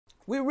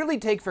We really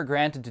take for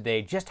granted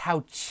today just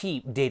how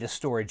cheap data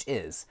storage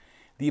is.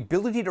 The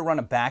ability to run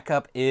a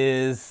backup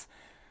is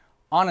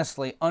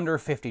honestly under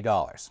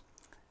 $50.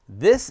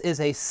 This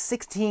is a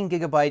 16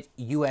 gigabyte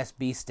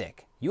USB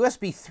stick,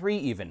 USB 3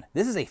 even.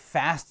 This is a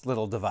fast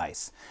little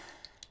device.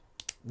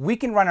 We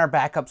can run our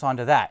backups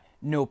onto that,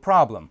 no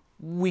problem.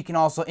 We can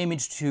also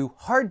image to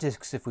hard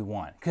disks if we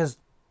want, because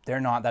they're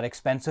not that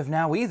expensive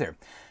now either.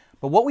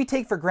 But what we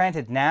take for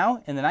granted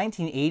now, in the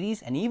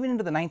 1980s and even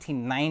into the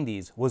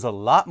 1990s, was a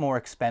lot more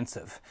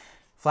expensive.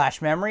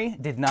 Flash memory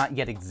did not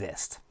yet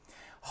exist.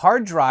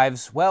 Hard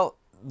drives, well,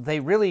 they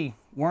really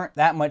weren't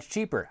that much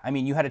cheaper. I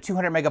mean, you had a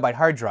 200 megabyte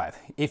hard drive.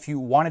 If you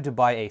wanted to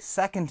buy a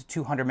second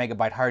 200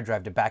 megabyte hard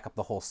drive to back up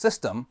the whole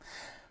system,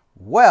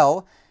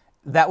 well,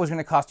 that was going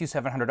to cost you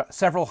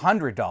several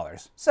hundred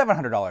dollars.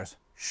 $700,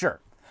 sure.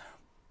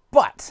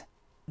 But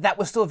that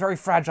was still a very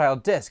fragile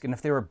disk, and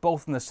if they were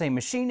both in the same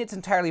machine, it's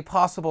entirely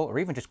possible, or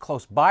even just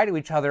close by to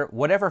each other,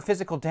 whatever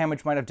physical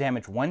damage might have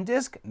damaged one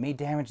disk may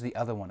damage the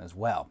other one as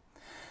well.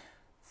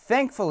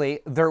 Thankfully,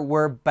 there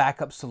were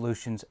backup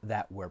solutions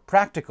that were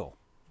practical,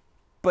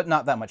 but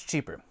not that much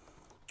cheaper.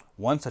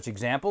 One such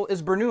example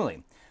is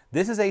Bernoulli.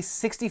 This is a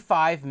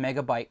 65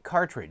 megabyte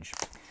cartridge.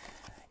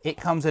 It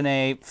comes in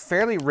a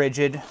fairly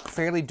rigid,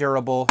 fairly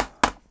durable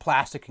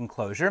plastic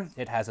enclosure.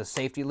 It has a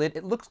safety lid.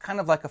 It looks kind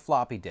of like a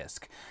floppy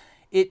disk.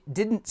 It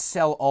didn't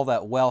sell all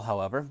that well,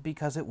 however,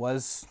 because it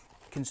was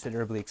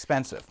considerably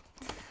expensive.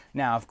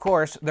 Now, of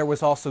course, there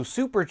was also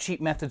super cheap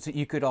methods that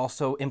you could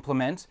also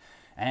implement,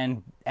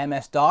 and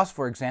MS-DOS,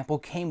 for example,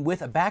 came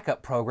with a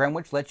backup program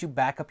which lets you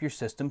back up your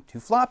system to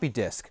floppy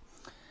disk.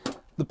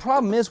 The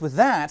problem is with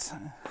that,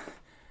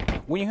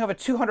 when you have a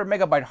 200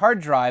 megabyte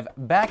hard drive,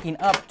 backing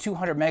up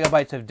 200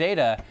 megabytes of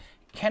data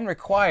can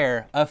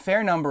require a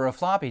fair number of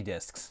floppy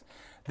disks.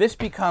 This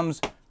becomes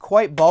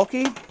quite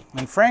bulky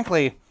and,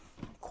 frankly,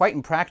 quite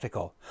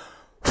impractical.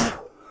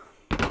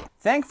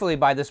 Thankfully,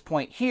 by this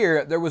point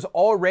here, there was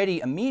already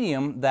a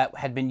medium that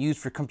had been used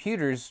for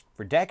computers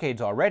for decades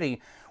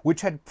already,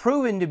 which had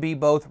proven to be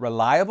both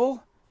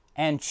reliable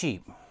and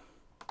cheap.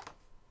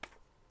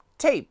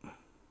 Tape.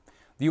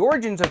 The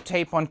origins of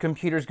tape on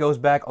computers goes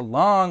back a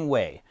long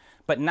way,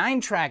 but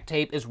 9-track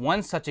tape is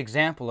one such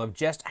example of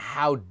just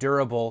how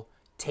durable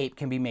tape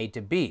can be made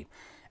to be.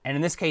 And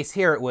in this case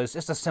here, it was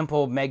just a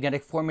simple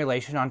magnetic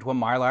formulation onto a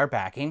Mylar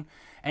backing,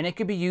 and it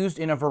could be used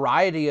in a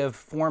variety of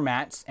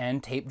formats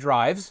and tape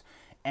drives,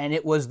 and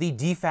it was the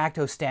de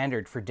facto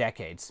standard for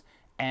decades.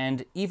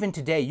 And even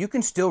today, you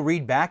can still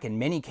read back, in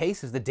many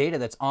cases, the data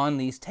that's on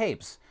these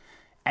tapes.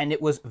 And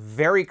it was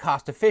very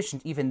cost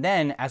efficient even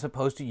then, as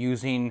opposed to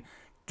using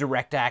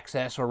direct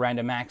access or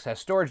random access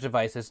storage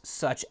devices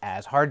such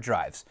as hard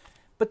drives.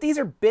 But these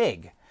are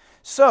big.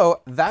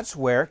 So that's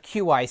where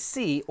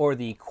QIC, or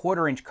the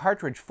quarter-inch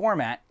cartridge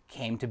format,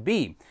 came to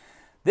be.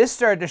 This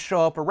started to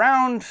show up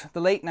around the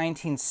late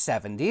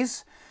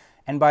 1970s,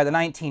 and by the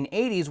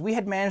 1980s, we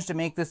had managed to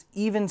make this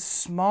even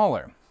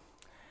smaller.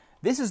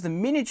 This is the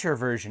miniature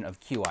version of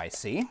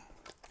QIC,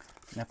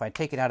 and if I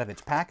take it out of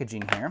its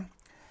packaging here,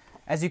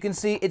 as you can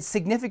see, it's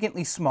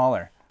significantly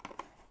smaller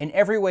in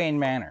every way and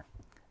manner.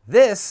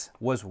 This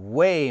was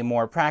way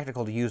more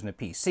practical to use in a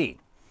PC.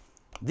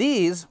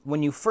 These,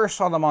 when you first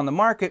saw them on the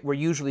market, were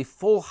usually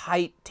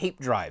full-height tape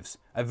drives.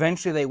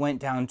 Eventually, they went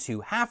down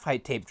to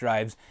half-height tape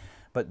drives,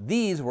 but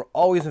these were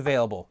always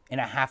available in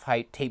a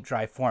half-height tape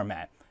drive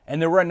format.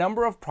 And there were a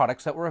number of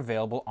products that were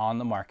available on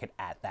the market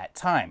at that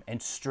time, and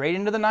straight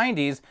into the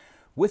 90s,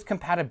 with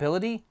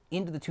compatibility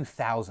into the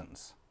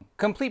 2000s.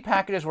 Complete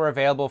packages were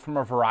available from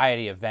a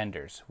variety of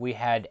vendors. We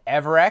had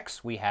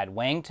Everex, we had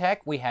Wangtec,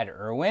 we had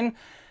Irwin,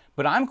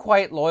 but I'm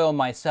quite loyal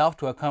myself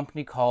to a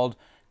company called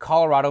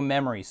Colorado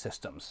Memory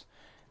Systems.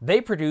 They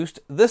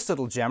produced this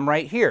little gem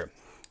right here.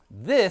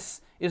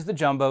 This is the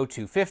Jumbo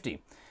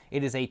 250.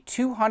 It is a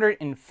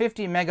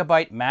 250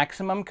 megabyte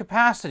maximum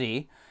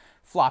capacity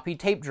floppy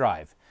tape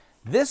drive.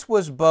 This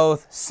was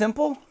both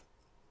simple,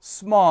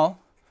 small,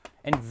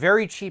 and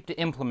very cheap to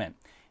implement.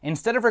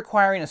 Instead of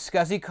requiring a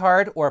SCSI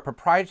card or a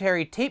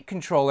proprietary tape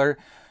controller,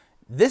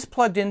 this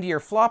plugged into your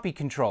floppy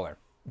controller,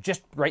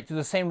 just right through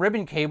the same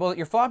ribbon cable that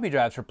your floppy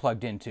drives were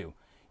plugged into.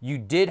 You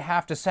did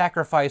have to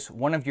sacrifice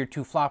one of your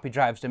two floppy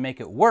drives to make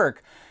it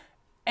work,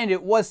 and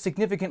it was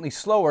significantly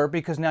slower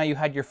because now you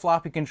had your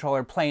floppy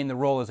controller playing the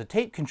role as a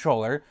tape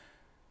controller.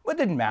 But it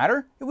didn't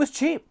matter. It was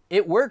cheap.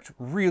 It worked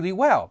really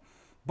well.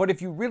 But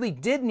if you really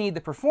did need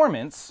the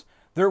performance,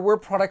 there were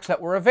products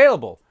that were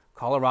available.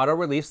 Colorado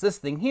released this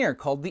thing here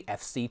called the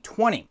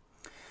FC20.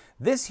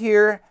 This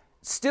here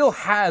still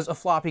has a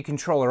floppy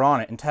controller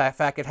on it. In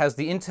fact, it has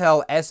the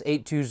Intel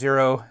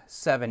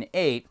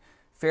S82078,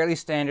 fairly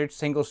standard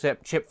single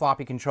chip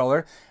floppy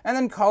controller, and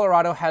then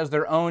Colorado has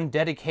their own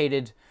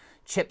dedicated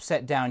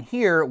chipset down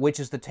here, which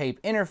is the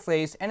tape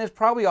interface, and is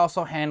probably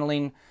also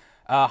handling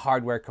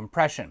hardware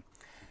compression.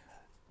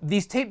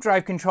 These tape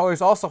drive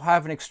controllers also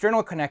have an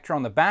external connector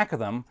on the back of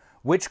them,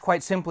 which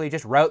quite simply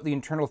just route the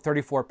internal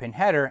 34-pin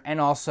header,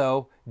 and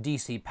also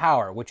DC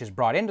power, which is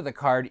brought into the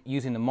card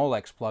using the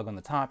Molex plug on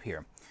the top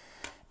here.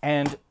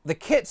 And the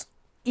kits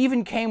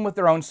even came with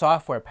their own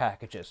software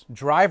packages,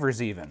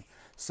 drivers even.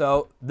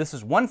 So this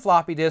is one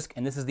floppy disk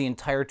and this is the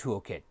entire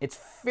toolkit. It's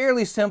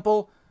fairly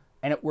simple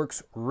and it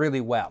works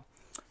really well.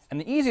 And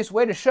the easiest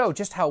way to show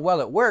just how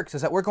well it works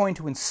is that we're going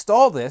to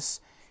install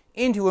this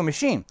into a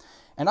machine.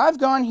 And I've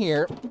gone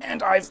here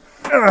and I've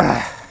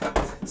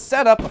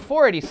set up a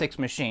 486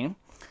 machine,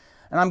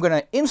 and I'm going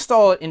to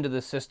install it into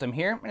the system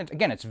here. And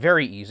again, it's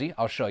very easy.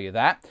 I'll show you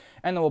that.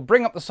 And then we'll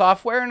bring up the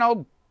software and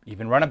I'll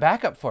even run a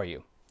backup for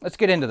you. Let's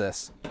get into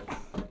this.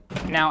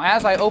 Now,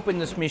 as I open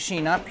this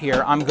machine up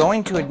here, I'm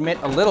going to admit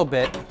a little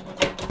bit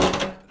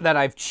that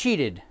I've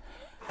cheated.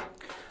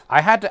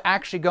 I had to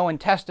actually go and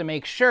test to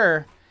make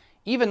sure,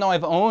 even though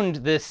I've owned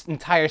this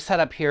entire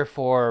setup here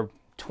for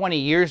 20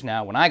 years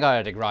now when I got it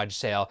at a garage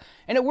sale,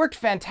 and it worked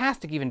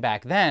fantastic even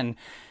back then,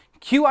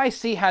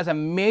 QIC has a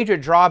major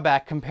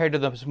drawback compared to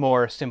those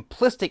more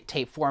simplistic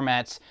tape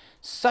formats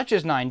such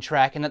as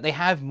 9-track in that they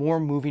have more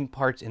moving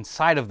parts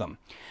inside of them.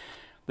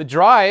 The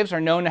drives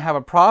are known to have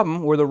a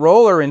problem where the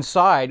roller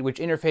inside, which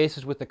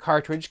interfaces with the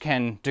cartridge,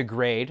 can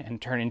degrade and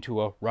turn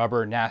into a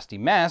rubber nasty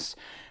mess,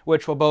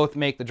 which will both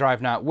make the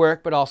drive not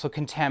work but also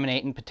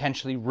contaminate and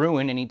potentially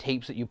ruin any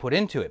tapes that you put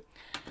into it.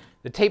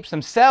 The tapes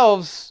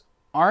themselves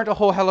aren't a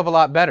whole hell of a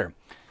lot better.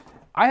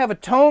 I have a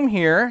tome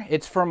here.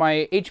 It's for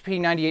my HP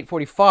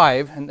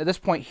 9845, and at this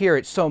point here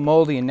it's so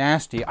moldy and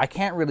nasty I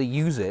can't really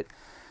use it.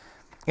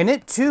 And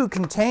it too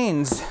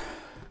contains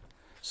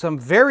some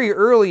very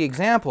early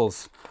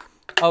examples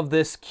of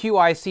this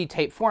QIC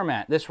tape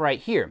format, this right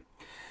here.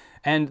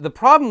 And the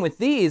problem with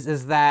these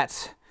is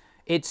that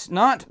it's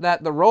not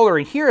that the roller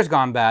in here has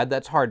gone bad,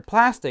 that's hard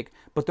plastic,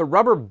 but the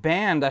rubber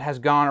band that has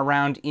gone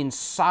around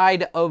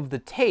inside of the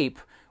tape,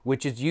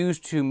 which is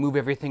used to move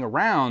everything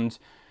around,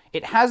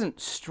 it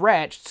hasn't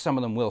stretched, some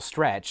of them will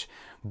stretch,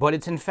 but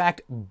it's in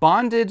fact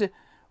bonded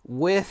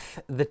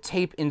with the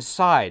tape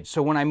inside.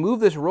 So when I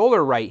move this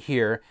roller right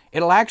here,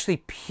 it'll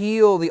actually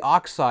peel the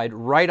oxide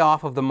right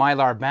off of the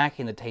mylar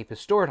backing the tape is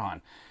stored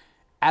on.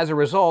 As a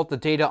result, the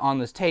data on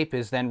this tape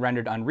is then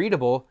rendered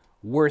unreadable.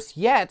 Worse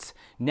yet,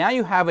 now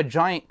you have a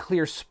giant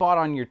clear spot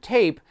on your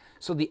tape,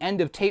 so the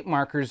end of tape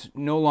markers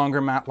no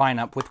longer line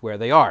up with where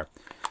they are.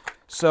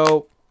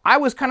 So I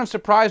was kind of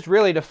surprised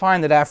really to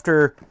find that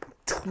after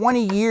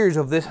 20 years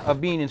of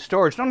being in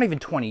storage, not even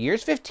 20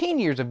 years, 15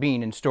 years of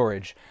being in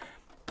storage,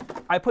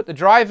 I put the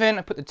drive in,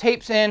 I put the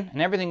tapes in,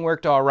 and everything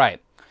worked all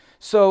right.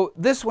 So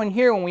this one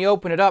here, when we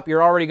open it up,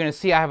 you're already going to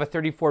see I have a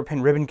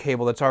 34-pin ribbon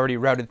cable that's already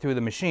routed through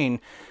the machine.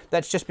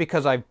 That's just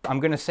because I'm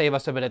going to save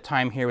us a bit of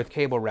time here with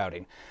cable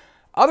routing.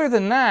 Other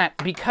than that,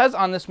 because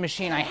on this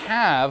machine I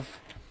have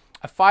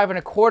a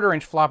 5¼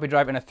 inch floppy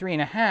drive and a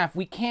 3½,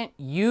 we can't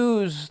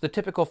use the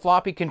typical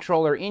floppy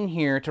controller in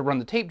here to run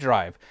the tape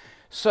drive.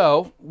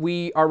 So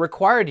we are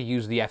required to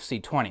use the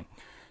FC20.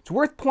 It's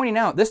worth pointing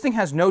out, this thing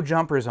has no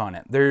jumpers on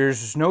it.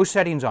 There's no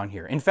settings on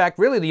here. In fact,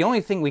 really the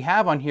only thing we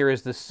have on here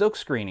is the silk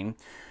screening,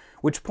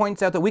 which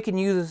points out that we can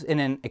use this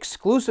in an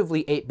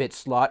exclusively 8-bit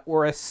slot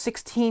or a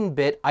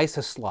 16-bit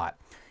ISA slot.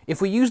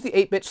 If we use the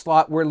 8-bit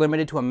slot, we're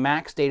limited to a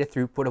max data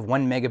throughput of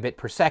 1 megabit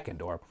per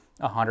second, or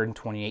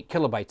 128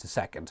 kilobytes a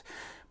second.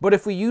 But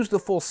if we use the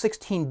full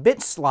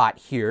 16-bit slot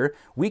here,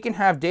 we can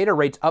have data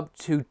rates up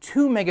to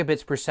 2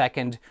 megabits per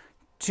second,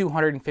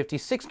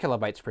 256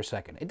 kilobytes per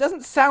second. It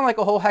doesn't sound like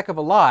a whole heck of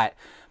a lot,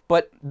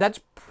 but that's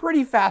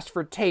pretty fast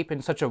for tape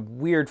in such a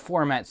weird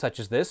format such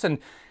as this. And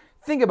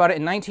think about it,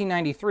 in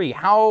 1993,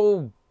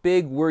 how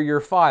big were your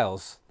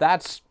files?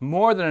 That's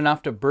more than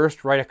enough to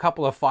burst write a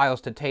couple of files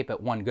to tape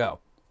at one go,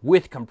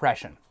 with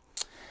compression.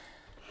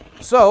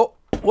 So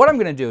what I'm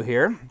going to do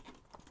here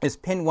is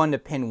pin 1 to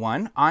pin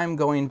 1. I'm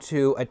going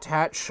to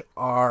attach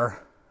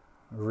our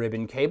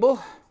ribbon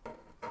cable,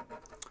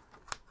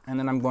 and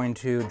then I'm going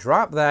to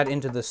drop that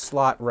into the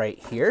slot right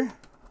here.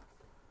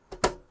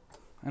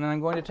 And then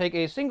I'm going to take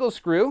a single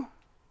screw,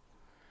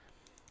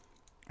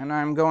 and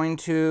I'm going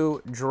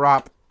to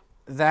drop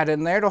that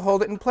in there to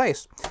hold it in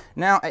place.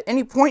 Now, at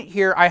any point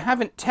here, I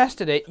haven't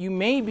tested it, you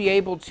may be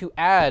able to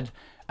add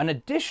an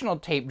additional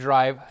tape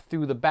drive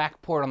through the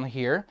back port on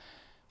here.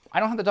 I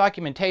don't have the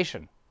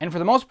documentation. And for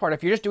the most part,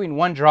 if you're just doing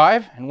one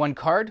drive and one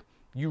card,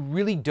 you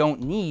really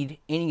don't need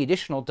any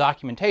additional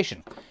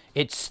documentation.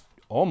 It's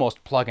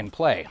almost plug and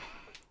play.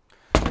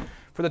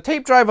 For the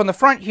tape drive on the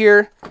front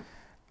here,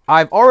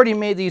 I've already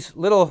made these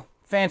little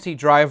fancy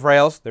drive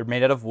rails. They're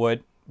made out of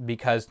wood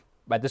because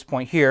at this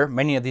point here,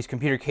 many of these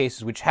computer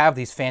cases which have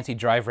these fancy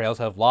drive rails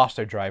have lost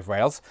their drive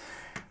rails.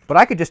 But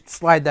I could just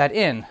slide that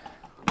in,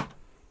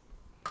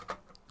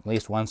 at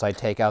least once I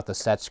take out the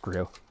set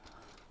screw.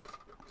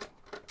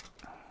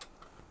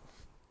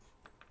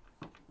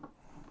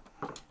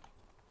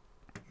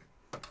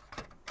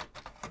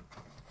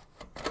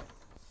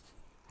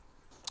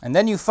 And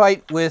then you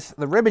fight with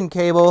the ribbon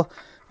cable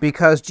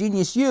because,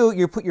 genius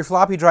you put your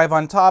floppy drive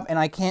on top and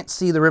I can't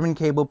see the ribbon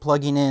cable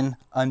plugging in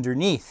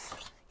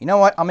underneath. You know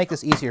what? I'll make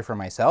this easier for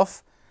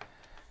myself.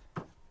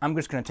 I'm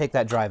just going to take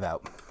that drive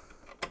out.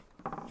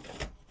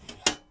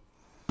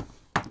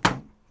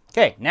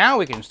 Okay, now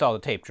we can install the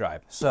tape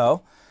drive.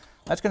 So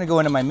that's going to go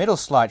into my middle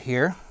slot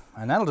here.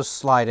 And that'll just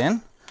slide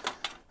in.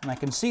 And I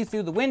can see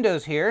through the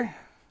windows here.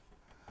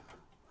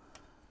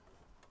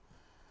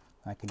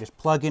 I can just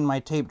plug in my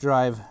tape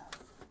drive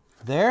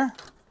there,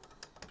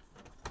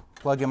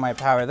 plug in my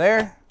power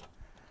there,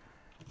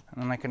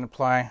 and then I can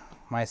apply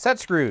my set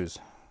screws.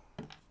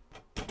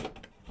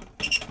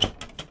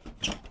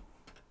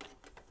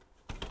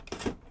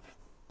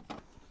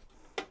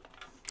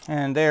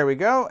 And there we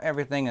go,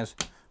 everything is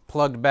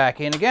plugged back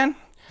in again.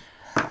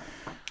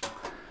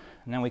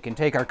 And then we can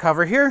take our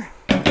cover here.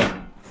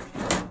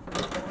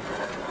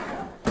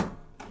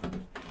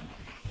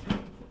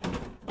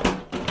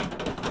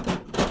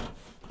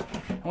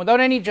 And without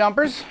any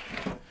jumpers,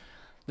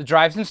 the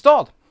drive's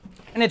installed.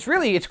 And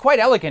it's quite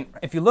elegant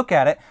if you look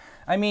at it.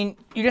 I mean,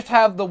 you just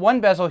have the one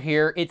bezel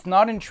here. It's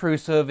not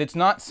intrusive. It's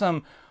not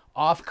some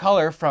off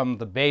color from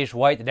the beige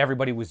white that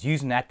everybody was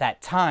using at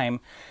that time.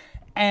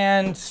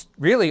 And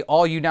really,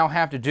 all you now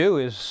have to do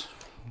is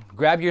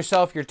grab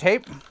yourself your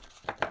tape,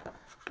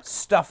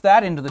 stuff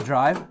that into the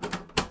drive,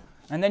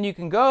 and then you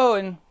can go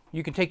and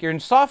you can take your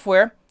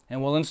software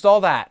and we'll install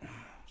that.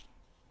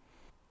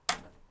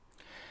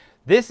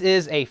 This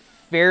is a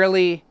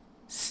fairly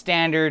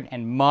standard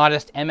and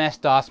modest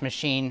MS-DOS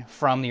machine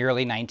from the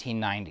early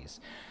 1990s.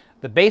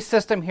 The base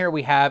system here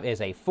we have is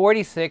a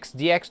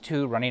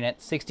 46DX2 running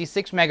at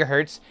 66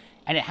 megahertz,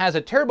 and it has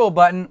a turbo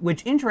button,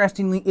 which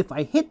interestingly, if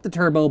I hit the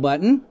turbo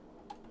button,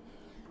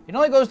 it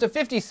only goes to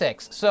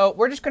 56. So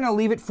we're just going to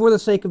leave it for the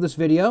sake of this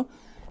video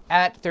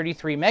at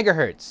 33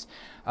 megahertz.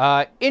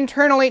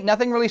 Internally,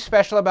 nothing really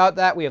special about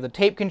that. We have the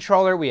tape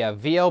controller, we have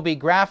VLB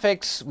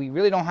graphics, we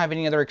really don't have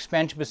any other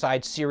expansion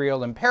besides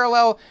serial and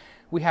parallel.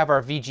 We have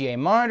our VGA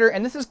monitor,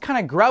 and this is kind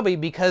of grubby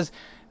because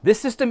this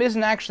system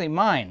isn't actually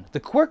mine. The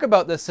quirk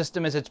about this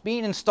system is it's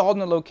being installed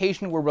in a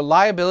location where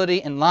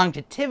reliability and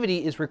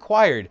longevity is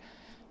required.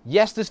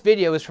 Yes, this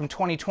video is from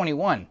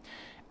 2021.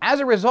 As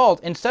a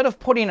result, instead of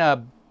putting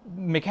a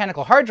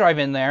mechanical hard drive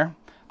in there,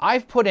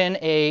 I've put in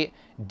a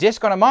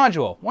disk on a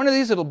module, one of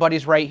these little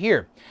buddies right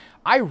here.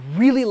 I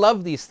really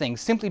love these things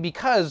simply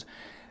because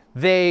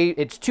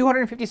it's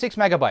 256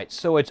 megabytes,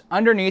 so it's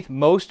underneath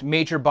most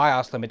major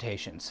BIOS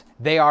limitations.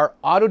 They are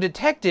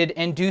auto-detected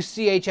and do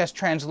CHS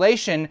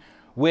translation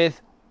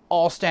with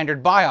all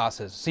standard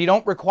BIOSes, so you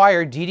don't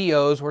require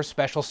DDOs or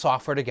special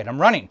software to get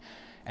them running.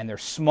 And they're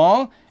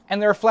small,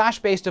 and they're a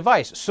flash-based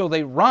device, so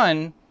they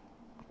run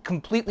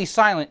completely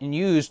silent and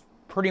use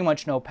pretty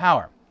much no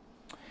power.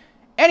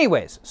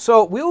 Anyways,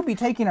 so we will be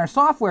taking our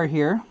software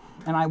here,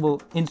 and I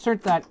will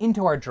insert that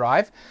into our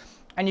drive.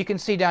 And you can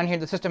see down here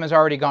the system has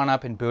already gone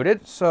up and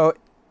booted. So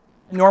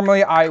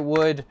normally I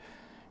would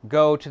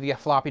go to the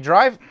floppy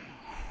drive.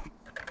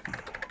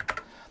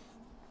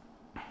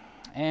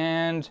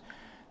 And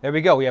there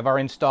we go. We have our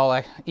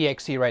install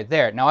EXE right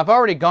there. Now I've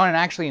already gone and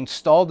actually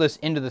installed this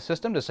into the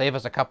system to save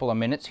us a couple of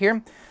minutes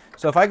here.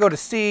 So if I go to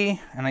C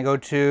and I go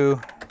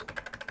to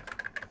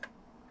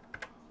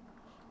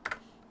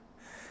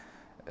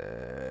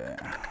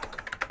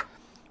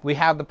we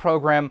have the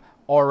program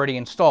already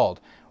installed.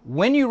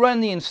 When you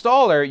run the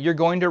installer, you're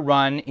going to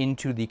run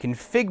into the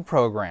config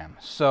program.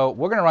 So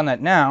we're going to run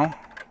that now.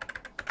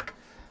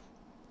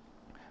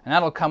 And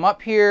that'll come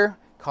up here,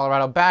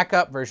 Colorado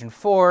Backup version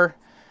 4.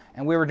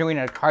 And we were doing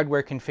a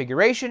hardware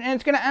configuration. And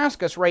it's going to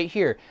ask us right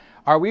here,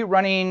 are we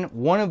running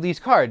one of these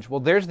cards? Well,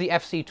 there's the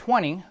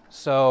FC20.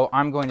 So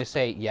I'm going to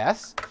say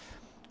yes.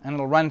 And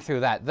it'll run through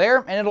that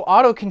there. And it'll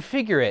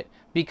auto-configure it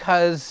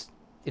because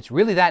it's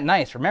really that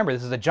nice. Remember,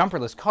 this is a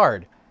jumperless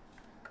card.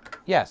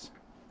 Yes.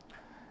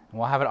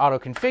 We'll have it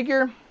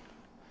auto-configure.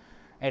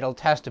 It'll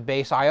test a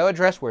base I/O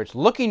address where it's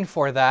looking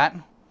for that.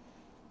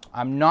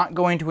 I'm not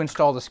going to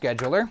install the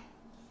scheduler.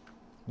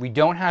 We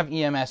don't have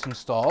EMS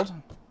installed.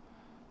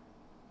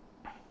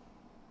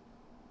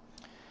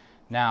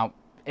 Now,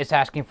 it's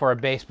asking for a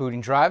base booting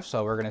drive,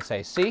 so we're going to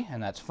say C,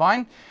 and that's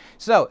fine.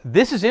 So,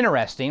 this is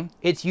interesting.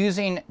 It's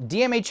using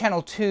DMA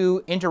channel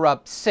 2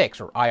 interrupt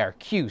 6, or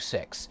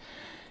IRQ6.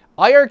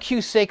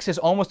 IRQ6 is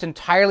almost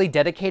entirely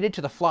dedicated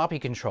to the floppy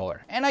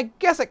controller. And I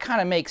guess it kind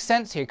of makes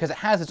sense here because it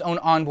has its own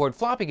onboard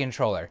floppy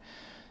controller.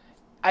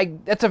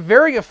 That's a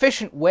very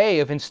efficient way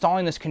of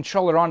installing this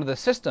controller onto the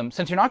system,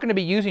 since you're not going to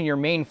be using your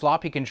main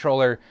floppy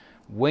controller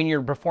when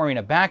you're performing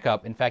a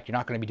backup. In fact, you're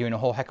not going to be doing a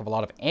whole heck of a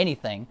lot of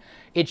anything.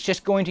 It's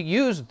just going to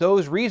use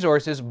those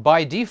resources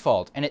by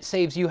default, and it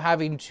saves you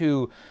having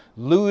to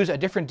lose a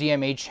different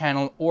DMA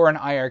channel or an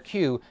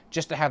IRQ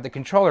just to have the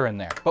controller in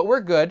there. But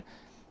we're good.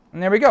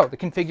 And there we go, the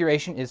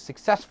configuration is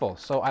successful.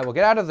 So I will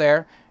get out of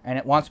there, and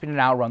it wants me to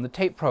now run the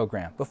tape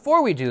program.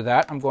 Before we do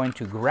that, I'm going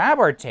to grab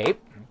our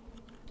tape.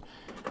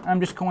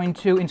 I'm just going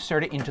to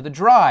insert it into the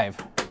drive.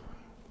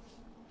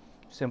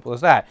 Simple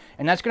as that.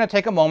 And that's going to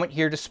take a moment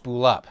here to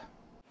spool up.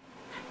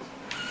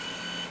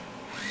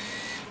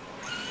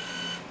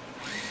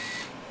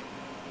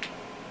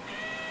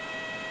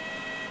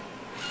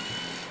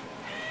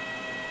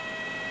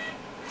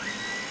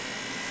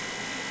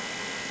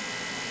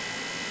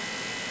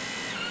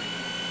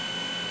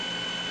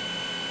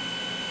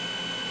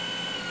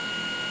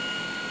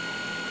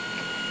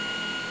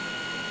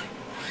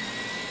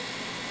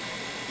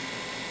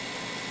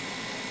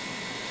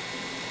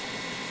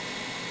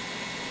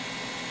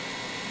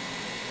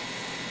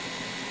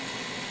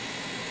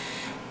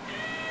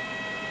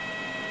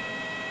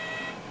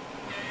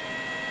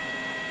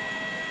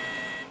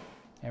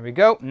 There we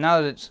go.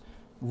 Now that it's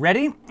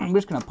ready, I'm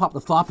just going to pop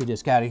the floppy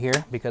disk out of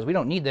here because we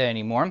don't need that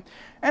anymore.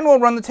 And we'll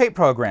run the tape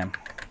program.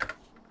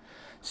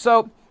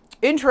 So,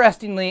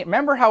 interestingly,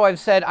 remember how I've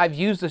said I've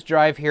used this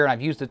drive here and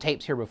I've used the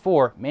tapes here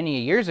before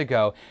many years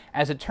ago?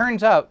 As it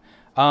turns out,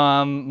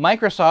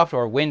 Microsoft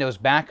or Windows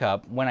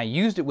Backup, when I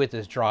used it with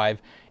this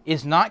drive,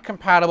 is not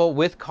compatible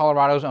with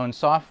Colorado's own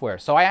software.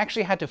 So I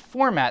actually had to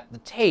format the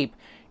tape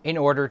in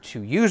order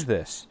to use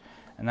this.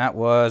 And that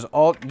was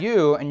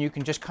Alt-U, and you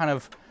can just kind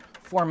of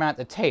format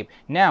the tape.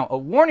 Now, a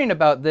warning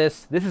about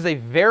this, this is a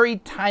very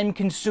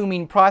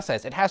time-consuming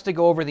process. It has to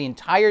go over the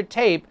entire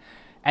tape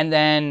and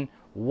then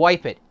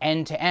wipe it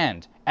end to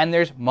end. And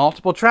there's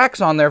multiple tracks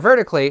on there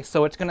vertically,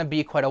 so it's going to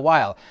be quite a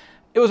while.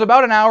 It was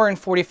about an hour and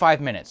 45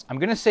 minutes. I'm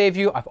going to save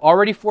you. I've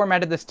already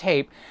formatted this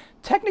tape.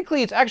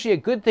 Technically, it's actually a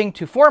good thing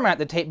to format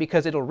the tape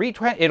because it'll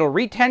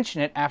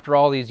retension it after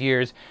all these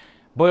years,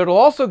 but it'll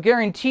also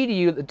guarantee to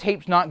you that the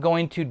tape's not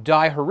going to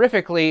die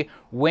horrifically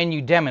when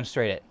you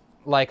demonstrate it,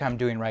 like I'm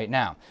doing right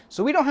now.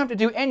 So we don't have to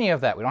do any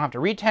of that. We don't have to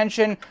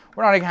retension.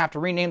 We're not even going to have to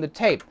rename the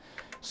tape.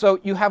 So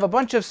you have a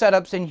bunch of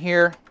setups in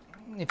here.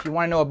 If you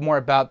want to know more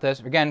about this,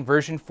 again,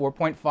 version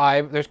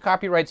 4.5. There's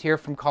copyrights here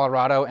from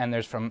Colorado and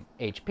there's from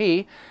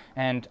HP.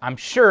 And I'm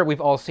sure we've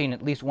all seen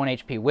at least one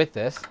HP with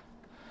this.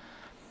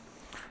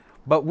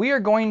 But we are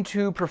going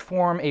to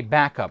perform a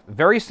backup.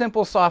 Very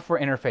simple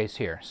software interface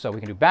here. So we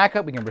can do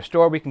backup, we can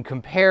restore, we can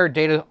compare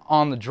data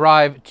on the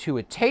drive to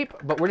a tape,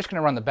 but we're just going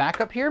to run the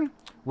backup here.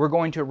 We're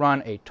going to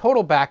run a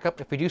total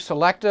backup. If we do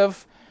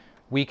selective,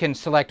 we can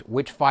select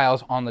which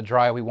files on the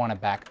drive we want to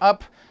back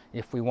up.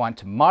 If we want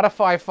to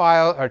modify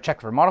file or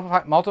check for if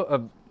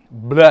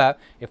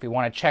we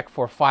want to check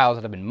for files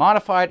that have been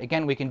modified,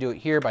 again, we can do it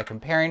here by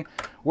comparing.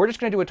 We're just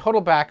going to do a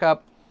total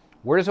backup.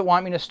 Where does it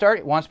want me to start?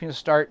 It wants me to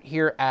start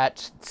here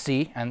at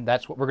C, and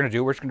that's what we're going to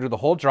do. We're just going to do the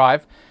whole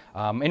drive.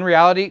 In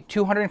reality,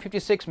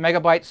 256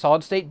 megabyte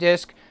solid state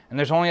disk, and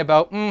there's only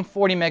about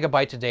 40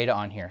 megabytes of data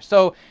on here.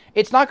 So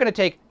it's not going to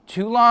take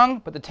too long,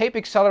 but the tape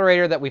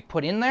accelerator that we've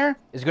put in there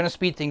is going to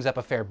speed things up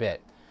a fair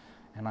bit.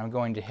 And I'm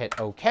going to hit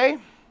OK.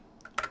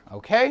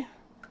 OK,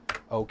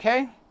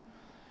 OK,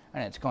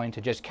 and it's going to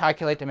just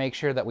calculate to make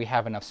sure that we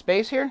have enough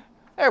space here.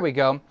 There we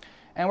go.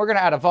 And we're going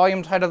to add a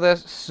volume title to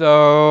this.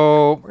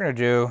 So we're going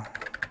to do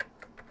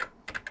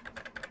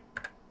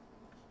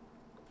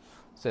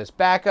this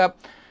backup.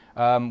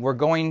 We're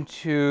going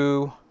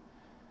to,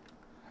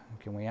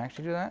 can we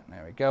actually do that?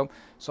 There we go.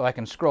 So I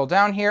can scroll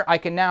down here. I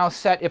can now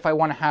set if I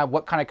want to have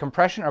what kind of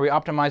compression. Are we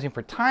optimizing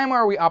for time or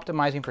are we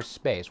optimizing for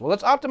space? Well,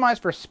 let's optimize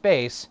for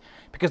space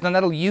because then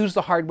that'll use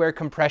the hardware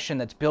compression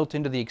that's built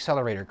into the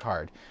accelerator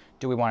card.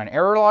 Do we want an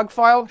error log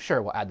file?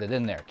 Sure, we'll add that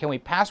in there. Can we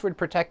password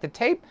protect the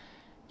tape?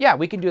 Yeah,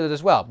 we can do that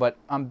as well, but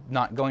I'm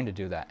not going to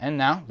do that. And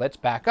now let's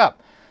back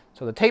up.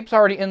 So the tape's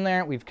already in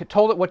there. We've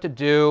told it what to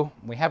do.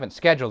 We haven't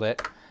scheduled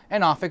it,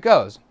 and off it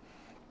goes.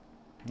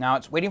 Now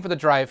it's waiting for the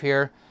drive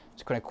here.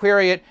 It's going to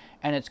query it,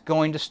 and it's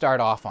going to start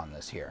off on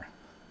this here.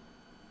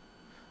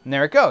 And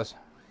there it goes.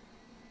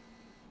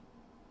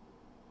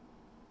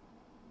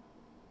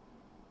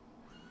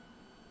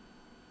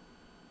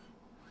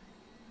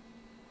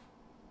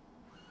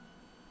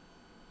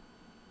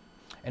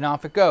 And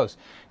off it goes.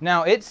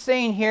 Now it's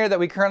saying here that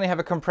we currently have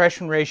a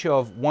compression ratio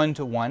of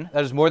 1:1.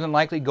 That is more than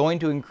likely going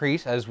to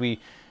increase as we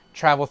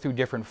travel through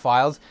different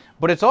files.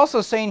 But it's also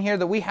saying here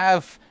that we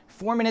have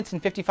 4 minutes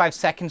and 55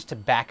 seconds to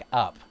back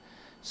up.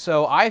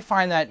 So I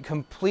find that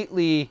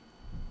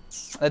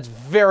that's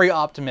very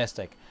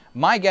optimistic.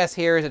 My guess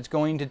here is it's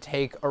going to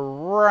take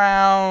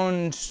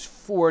around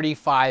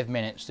 45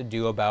 minutes to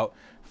do about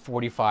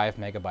 45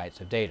 megabytes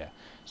of data.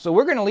 So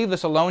we're going to leave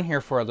this alone here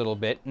for a little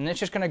bit, and it's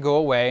just going to go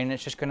away, and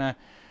it's just going to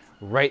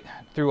write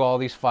through all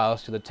these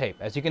files to the tape.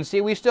 As you can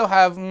see, we still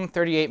have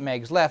 38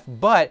 megs left,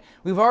 but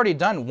we've already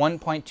done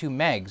 1.2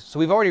 megs. So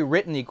we've already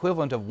written the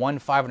equivalent of one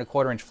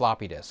 5¼ inch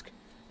floppy disk.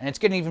 And it's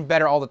getting even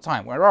better all the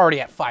time. We're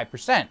already at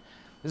 5%.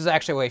 This is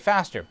actually way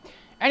faster.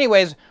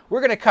 Anyways,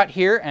 we're going to cut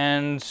here,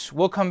 and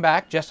we'll come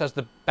back just as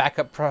the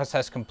backup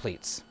process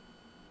completes.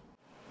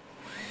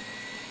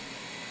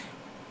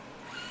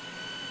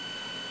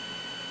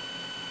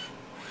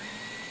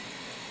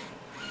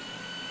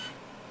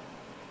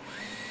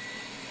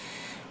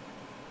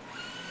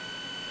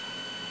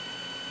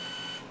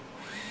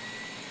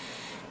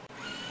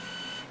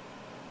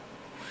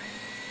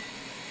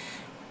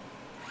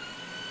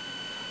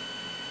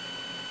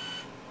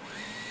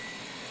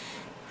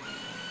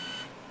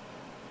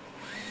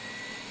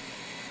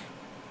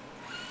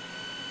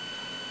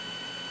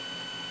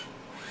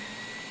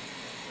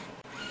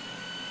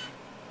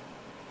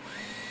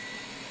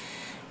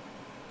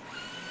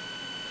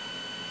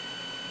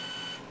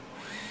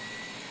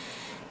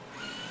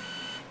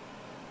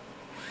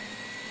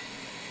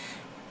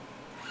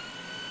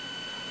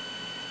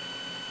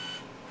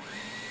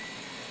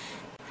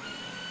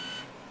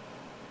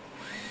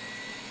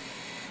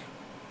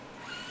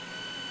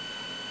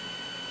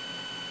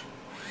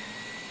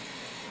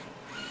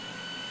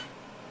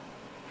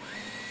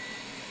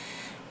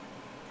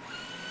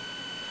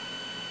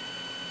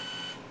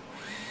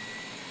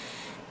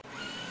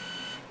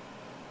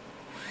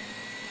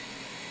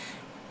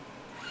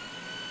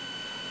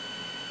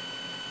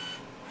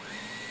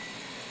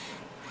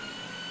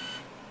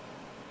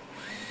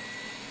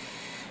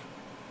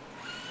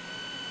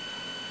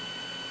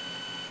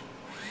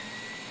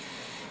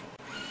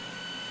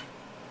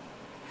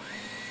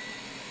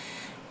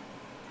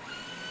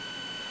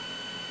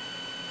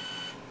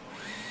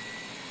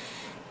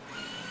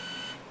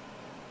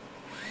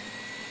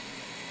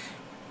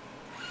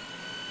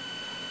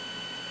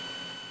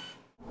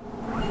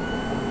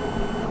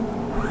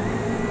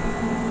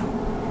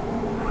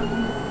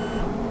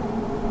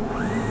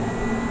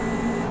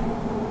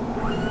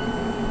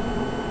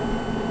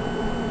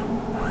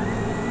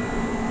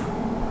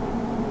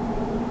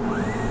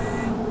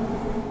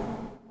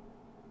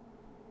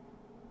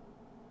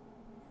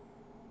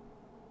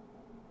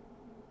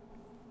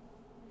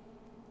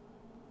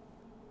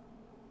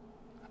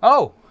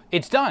 Oh,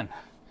 it's done.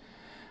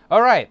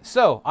 All right,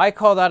 so I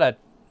call that a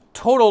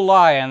total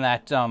lie on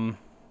that,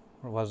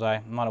 where was I?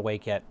 I'm not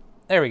awake yet.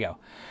 There we go.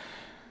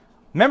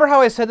 Remember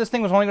how I said this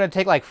thing was only going to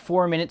take like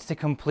 4 minutes to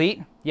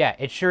complete? Yeah,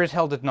 it sure as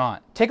hell did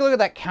not. Take a look at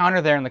that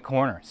counter there in the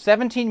corner.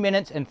 17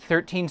 minutes and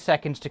 13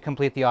 seconds to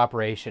complete the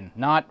operation,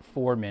 not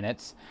 4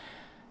 minutes.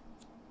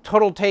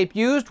 Total tape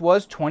used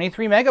was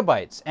 23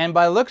 megabytes, and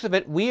by the looks of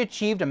it, we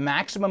achieved a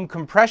maximum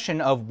compression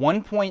of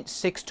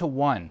 1.6 to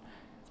 1.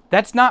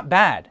 That's not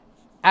bad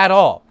at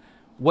all.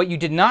 What you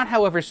did not,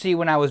 however, see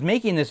when I was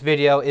making this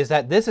video is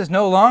that this is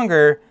no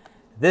longer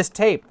this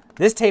tape.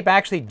 This tape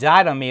actually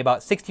died on me about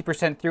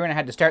 60% through, and I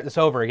had to start this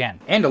over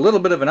again. And a little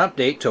bit of an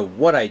update to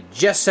what I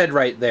just said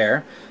right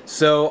there.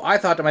 So I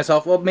thought to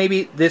myself, well,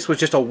 maybe this was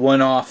just a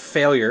one-off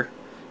failure.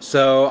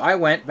 So I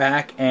went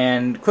back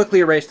and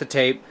quickly erased the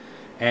tape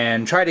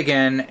and tried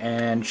again,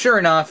 and sure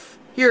enough,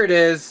 here it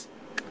is.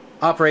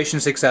 Operation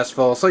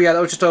successful. So yeah, that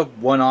was just a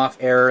one-off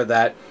error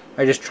that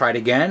I just tried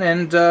again,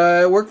 and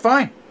it worked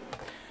fine.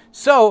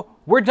 So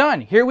we're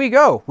done. Here we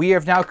go. We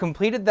have now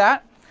completed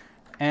that,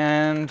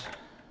 and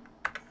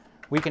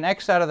we can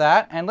X out of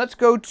that, and let's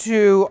go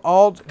to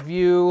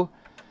Alt-View,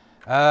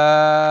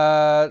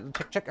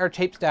 check our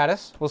tape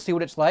status. We'll see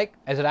what it's like.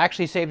 Has it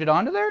actually saved it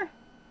onto there?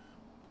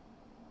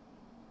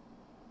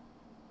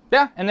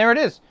 Yeah, and there it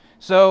is.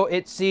 So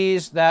it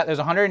sees that there's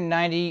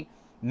 190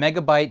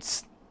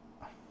 megabytes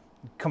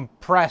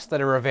compressed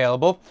that are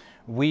available.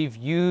 We've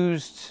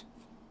used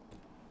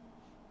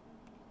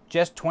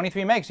just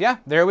 23 megs. Yeah,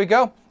 there we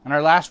go. And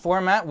our last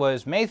format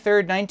was May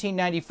 3rd,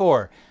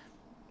 1994.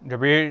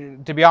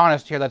 To be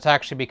honest here, that's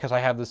actually because I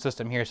have the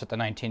system here set to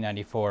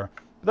 1994.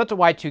 But that's a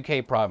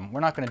Y2K problem. We're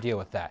not going to deal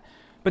with that.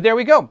 But there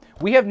we go.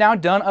 We have now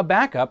done a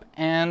backup,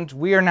 and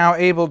we are now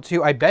able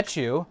to, I bet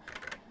you,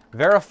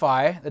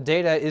 verify the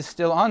data is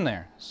still on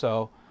there.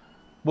 So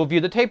we'll view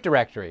the tape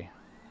directory.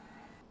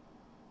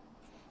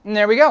 And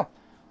there we go.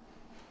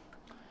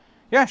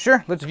 Yeah,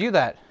 sure. Let's view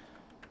that.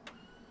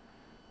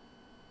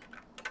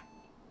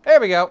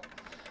 There we go.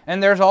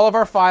 And there's all of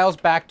our files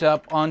backed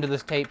up onto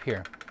this tape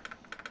here.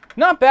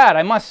 Not bad,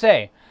 I must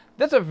say.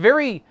 That's a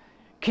very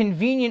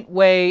convenient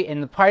way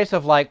in the price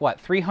of like,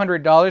 what,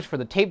 $300 for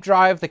the tape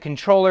drive, the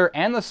controller,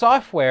 and the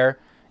software,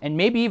 and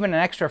maybe even an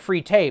extra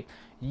free tape.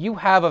 You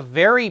have a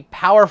very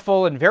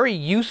powerful and very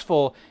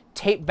useful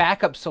tape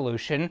backup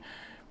solution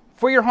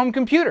for your home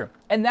computer.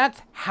 And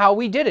that's how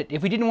we did it.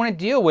 If we didn't want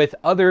to deal with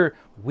other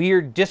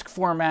weird disk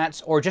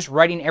formats or just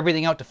writing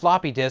everything out to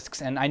floppy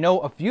disks, and I know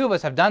a few of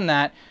us have done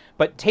that,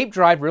 but tape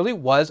drive really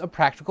was a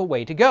practical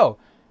way to go.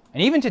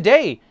 And even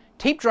today,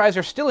 tape drives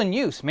are still in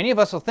use. Many of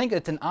us will think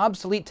it's an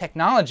obsolete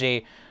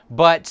technology,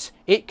 but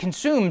it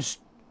consumes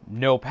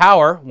no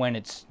power when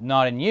it's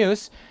not in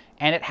use,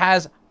 and it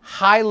has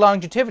high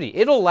longevity.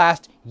 It'll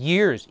last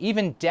years,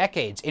 even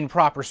decades in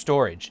proper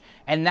storage.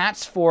 And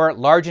that's for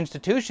large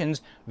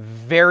institutions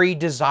very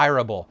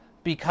desirable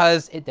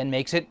because it then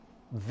makes it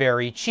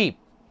very cheap.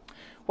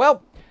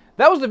 Well,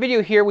 that was the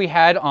video here we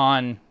had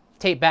on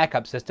tape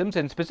backup systems,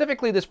 and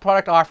specifically this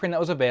product offering that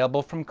was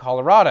available from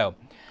Colorado.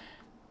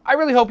 I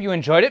really hope you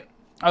enjoyed it.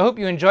 I hope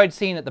you enjoyed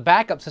seeing that the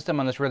backup system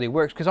on this really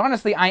works, because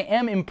honestly, I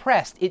am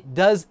impressed. It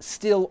does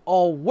still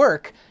all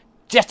work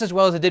just as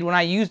well as it did when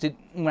I used it,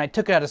 when I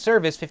took it out of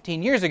service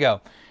 15 years ago.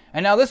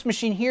 And now this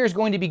machine here is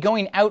going to be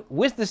going out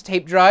with this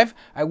tape drive.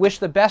 I wish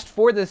the best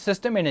for this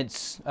system in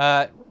its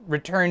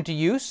return to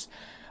use.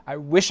 I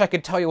wish I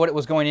could tell you what it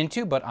was going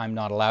into, but I'm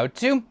not allowed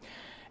to.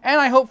 And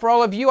I hope for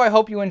all of you, I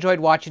hope you enjoyed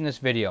watching this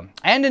video.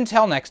 And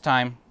until next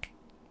time,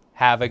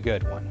 have a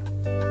good one.